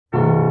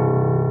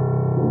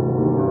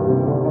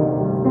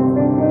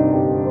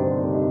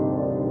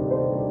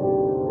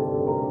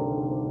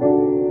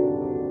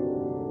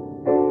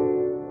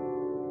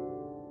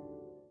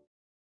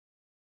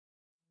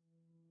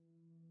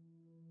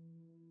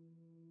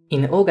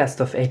In August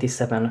of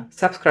 '87,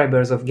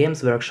 subscribers of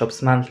Games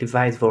Workshop's monthly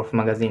White Dwarf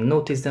magazine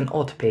noticed an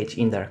odd page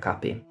in their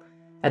copy.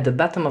 At the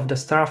bottom of the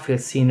star-filled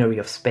scenery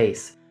of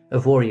space, a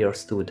warrior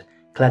stood,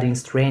 clad in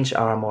strange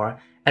armor,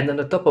 and on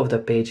the top of the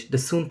page the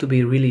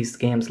soon-to-be-released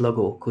game's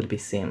logo could be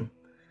seen.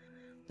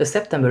 The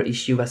September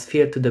issue was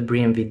filled to the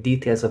brim with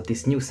details of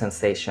this new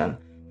sensation,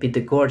 with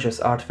the gorgeous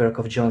artwork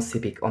of John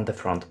Sipik on the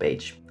front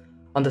page.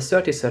 On the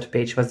 33rd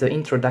page was the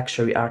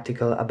introductory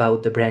article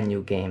about the brand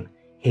new game,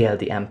 Hail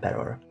the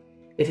Emperor.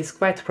 It is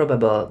quite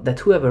probable that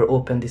whoever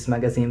opened this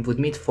magazine would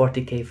meet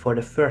 40k for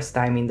the first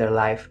time in their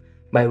life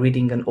by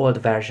reading an old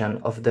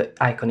version of the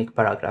iconic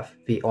paragraph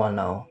we all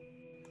know.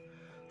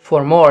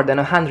 For more than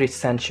 100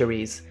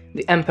 centuries,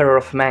 the Emperor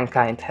of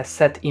Mankind has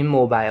sat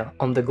immobile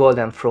on the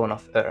golden throne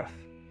of Earth.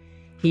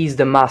 He is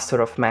the master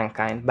of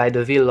mankind by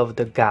the will of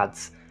the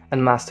gods,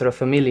 and master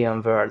of a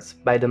million worlds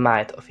by the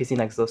might of his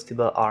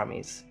inexhaustible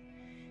armies.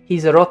 He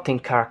is a rotting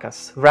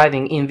carcass,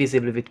 writhing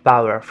invisibly with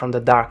power from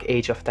the dark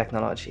age of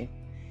technology.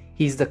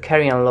 He is the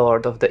carrion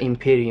lord of the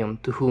Imperium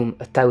to whom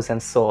 1,000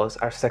 souls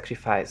are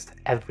sacrificed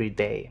every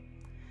day.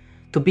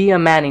 To be a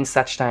man in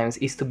such times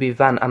is to be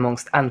one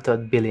amongst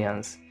untold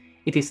billions.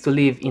 It is to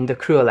live in the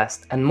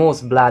cruelest and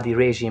most bloody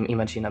regime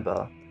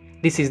imaginable.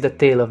 This is the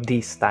tale of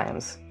these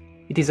times.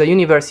 It is a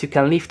universe you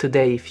can live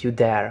today if you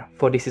dare,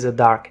 for this is a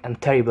dark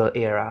and terrible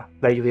era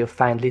where you will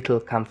find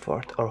little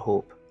comfort or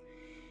hope.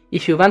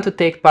 If you want to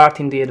take part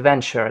in the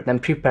adventure, then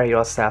prepare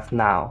yourself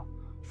now.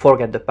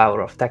 Forget the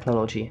power of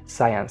technology,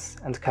 science,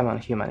 and common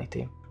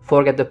humanity.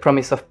 Forget the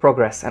promise of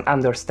progress and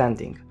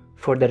understanding,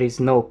 for there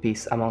is no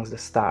peace amongst the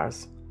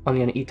stars,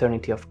 only an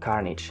eternity of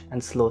carnage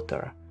and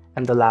slaughter,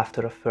 and the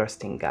laughter of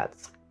thirsting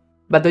gods.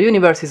 But the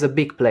universe is a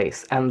big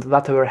place, and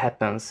whatever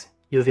happens,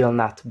 you will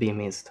not be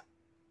missed.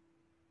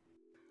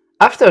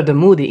 After the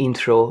moody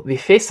intro, we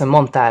face a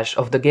montage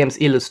of the game's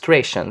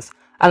illustrations,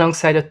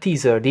 alongside a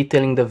teaser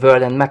detailing the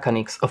world and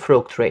mechanics of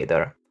Rogue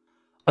Trader.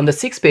 On the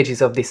 6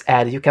 pages of this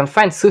ad you can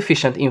find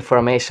sufficient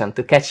information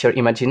to catch your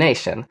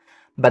imagination,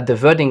 but the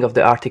wording of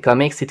the article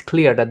makes it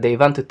clear that they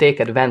want to take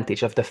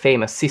advantage of the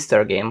famous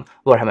sister game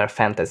Warhammer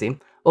Fantasy,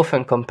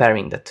 often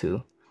comparing the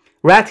two.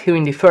 Right here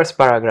in the first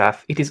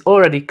paragraph it is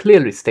already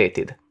clearly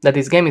stated that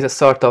this game is a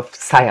sort of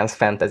science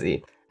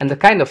fantasy, and the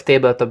kind of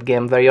tabletop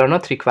game where you are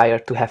not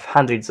required to have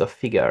hundreds of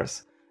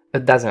figures. A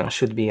dozen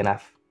should be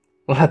enough.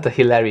 What a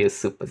hilarious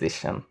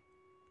supposition.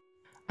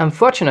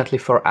 Unfortunately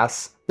for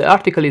us, the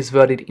article is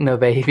worded in a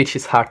way which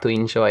is hard to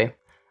enjoy.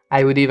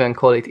 I would even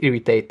call it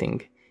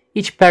irritating.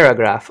 Each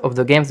paragraph of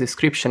the game's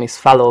description is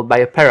followed by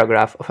a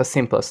paragraph of a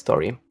simple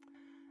story.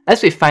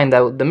 As we find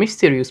out, the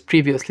mysterious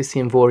previously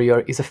seen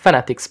warrior is a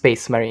fanatic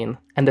space marine,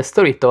 and the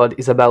story told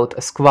is about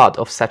a squad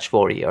of such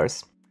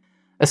warriors.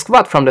 A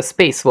squad from the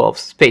Space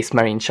Wolves Space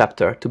Marine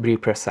chapter, to be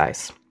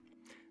precise.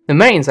 The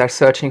Marines are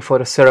searching for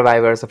the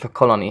survivors of a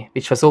colony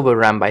which was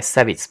overrun by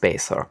savage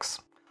space orcs.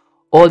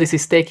 All this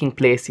is taking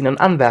place in an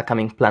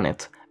unwelcoming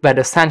planet, where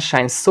the sun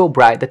shines so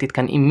bright that it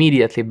can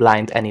immediately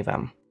blind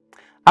anyone.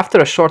 After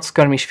a short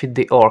skirmish with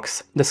the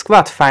orcs, the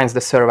squad finds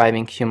the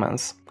surviving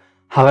humans.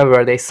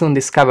 However, they soon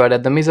discover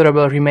that the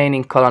miserable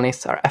remaining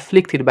colonists are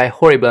afflicted by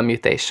horrible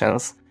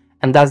mutations,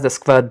 and thus the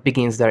squad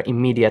begins their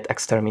immediate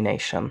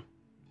extermination.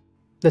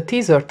 The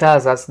teaser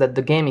tells us that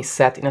the game is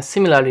set in a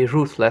similarly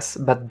ruthless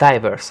but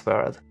diverse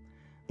world.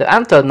 The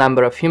untold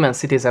number of human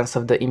citizens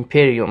of the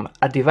Imperium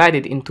are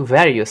divided into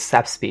various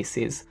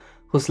subspecies,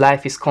 whose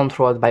life is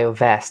controlled by a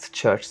vast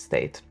church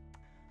state.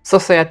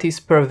 Society is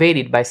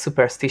pervaded by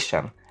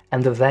superstition,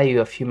 and the value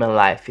of human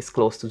life is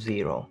close to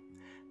zero.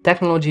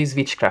 Technology is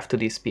witchcraft to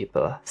these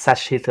people,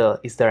 such little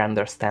is their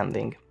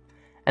understanding.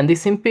 And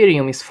this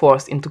Imperium is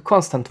forced into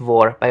constant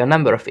war by a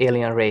number of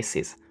alien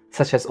races,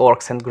 such as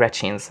orcs and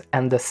Gretchins,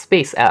 and the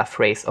space elf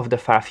race of the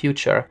far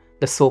future,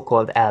 the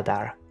so-called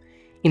Eldar.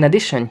 In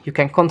addition, you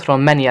can control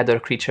many other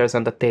creatures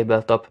on the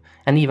tabletop,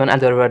 and even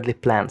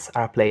otherworldly plants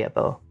are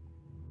playable.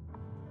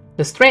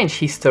 The strange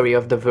history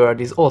of the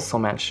world is also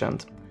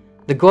mentioned.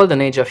 The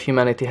golden age of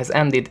humanity has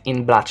ended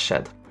in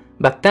bloodshed,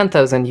 but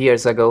 10,000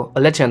 years ago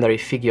a legendary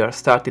figure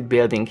started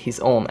building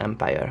his own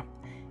empire.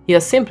 He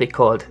was simply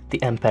called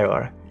the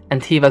Emperor,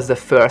 and he was the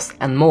first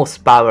and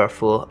most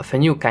powerful of a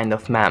new kind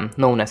of man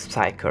known as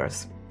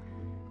Psychers.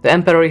 The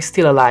Emperor is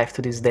still alive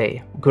to this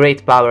day.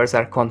 Great powers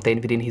are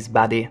contained within his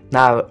body,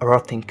 now a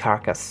rotting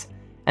carcass,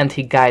 and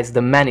he guides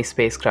the many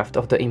spacecraft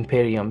of the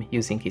Imperium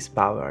using his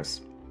powers.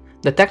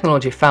 The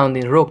technology found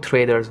in Rogue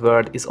Trader's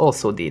world is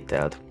also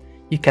detailed.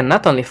 You can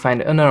not only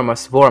find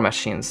enormous war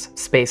machines,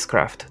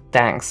 spacecraft,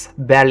 tanks,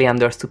 barely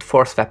understood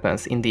force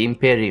weapons in the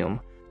Imperium,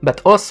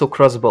 but also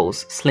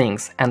crossbows,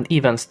 slings, and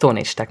even Stone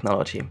Age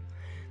technology.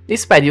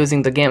 Despite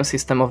using the game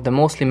system of the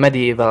mostly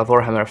medieval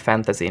Warhammer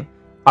Fantasy,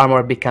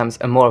 armor becomes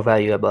a more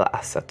valuable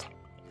asset.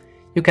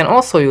 You can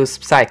also use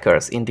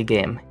Psychers in the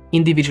game,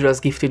 individuals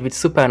gifted with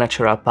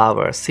supernatural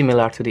powers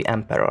similar to the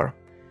Emperor.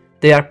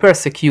 They are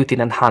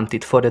persecuted and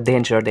hunted for the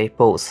danger they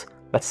pose,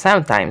 but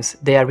sometimes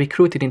they are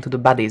recruited into the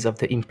bodies of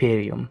the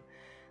Imperium.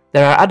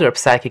 There are other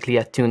psychically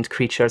attuned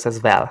creatures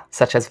as well,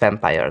 such as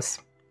vampires.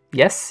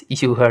 Yes,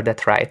 you heard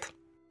that right.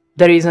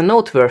 There is a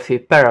noteworthy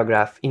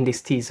paragraph in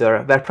this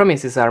teaser where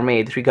promises are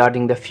made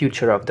regarding the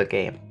future of the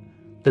game.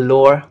 The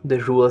lore, the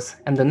rules,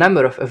 and the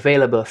number of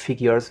available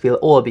figures will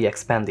all be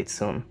expanded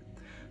soon.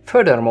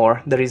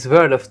 Furthermore, there is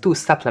word of 2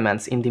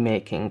 supplements in the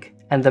making,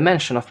 and the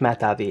mention of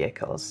meta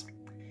vehicles.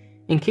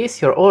 In case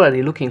you're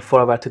already looking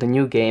forward to the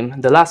new game,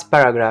 the last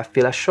paragraph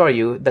will assure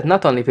you that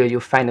not only will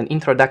you find an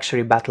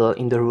introductory battle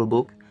in the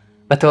rulebook,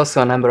 but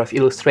also a number of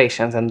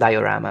illustrations and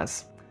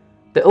dioramas.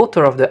 The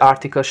author of the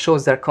article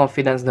shows their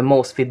confidence the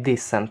most with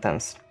this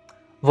sentence: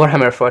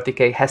 Warhammer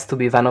 40k has to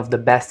be one of the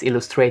best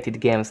illustrated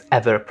games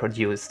ever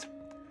produced.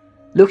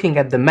 Looking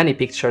at the many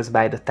pictures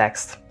by the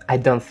text, I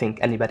don't think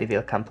anybody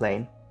will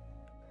complain.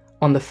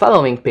 On the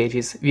following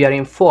pages, we are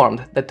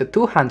informed that the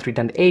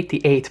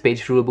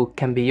 288-page rulebook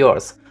can be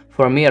yours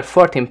for a mere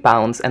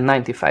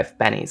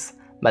 £14.95,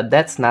 but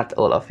that's not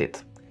all of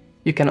it.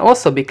 You can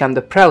also become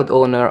the proud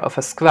owner of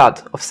a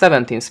squad of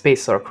 17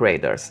 Space Orc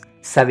Raiders,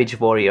 savage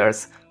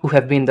warriors, who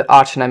have been the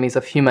archenemies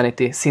of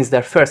humanity since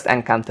their first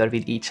encounter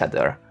with each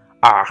other.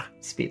 Arrgh,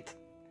 spit.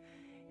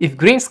 If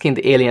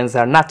green-skinned aliens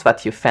are not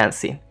what you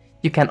fancy,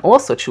 you can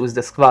also choose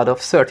the squad of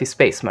 30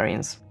 Space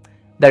Marines.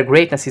 Their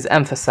greatness is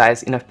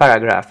emphasized in a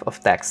paragraph of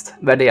text,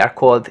 where they are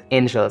called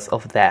Angels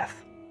of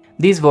Death.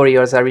 These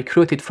warriors are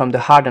recruited from the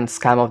hardened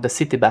scum of the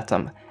city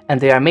bottom,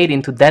 and they are made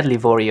into deadly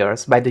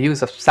warriors by the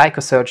use of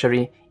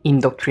psychosurgery,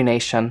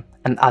 indoctrination,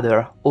 and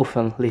other,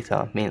 often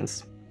lethal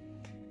means.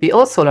 We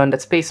also learn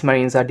that Space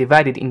Marines are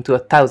divided into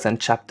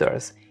 1,000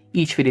 chapters,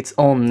 each with its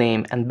own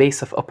name and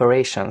base of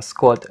operations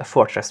called a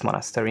Fortress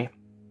Monastery.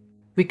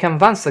 We can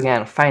once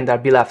again find our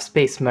beloved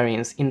Space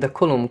Marines in the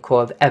column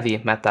called Heavy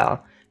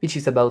Metal, which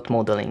is about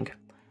modeling.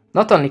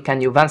 Not only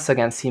can you once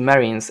again see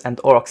Marines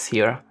and Orcs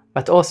here,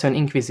 but also an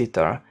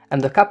Inquisitor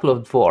and a couple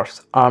of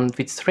Dwarfs armed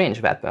with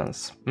strange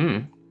weapons.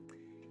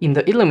 In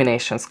the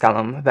Illuminations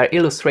column, where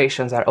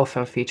illustrations are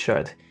often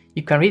featured,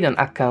 you can read an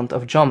account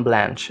of John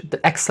Blanche, the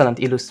excellent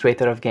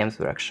illustrator of Games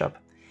Workshop.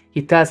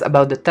 He tells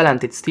about the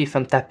talented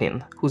Stephen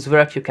Tappin, whose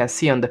work you can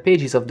see on the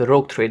pages of the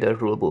Rogue Trader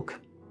rulebook.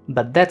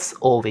 But that's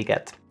all we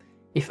get.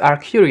 If our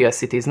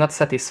curiosity is not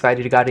satisfied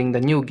regarding the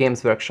new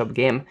Games Workshop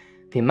game,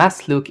 we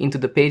must look into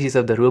the pages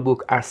of the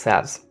rulebook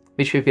ourselves,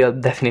 which we will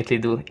definitely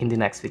do in the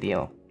next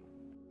video.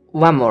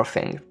 One more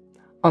thing.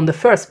 On the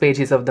first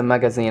pages of the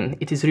magazine,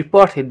 it is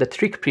reported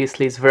that Rick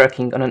Priestley is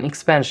working on an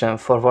expansion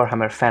for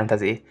Warhammer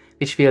Fantasy,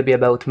 which will be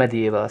about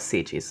medieval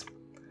sieges.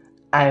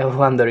 I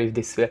wonder if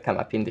this will come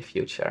up in the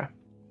future.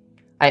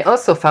 I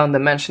also found a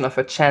mention of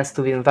a chance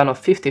to win one of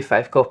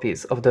 55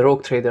 copies of the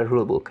Rogue Trader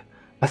rulebook,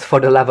 but for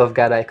the love of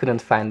God I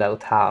couldn't find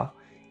out how.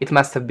 It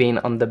must have been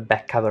on the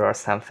back cover or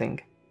something.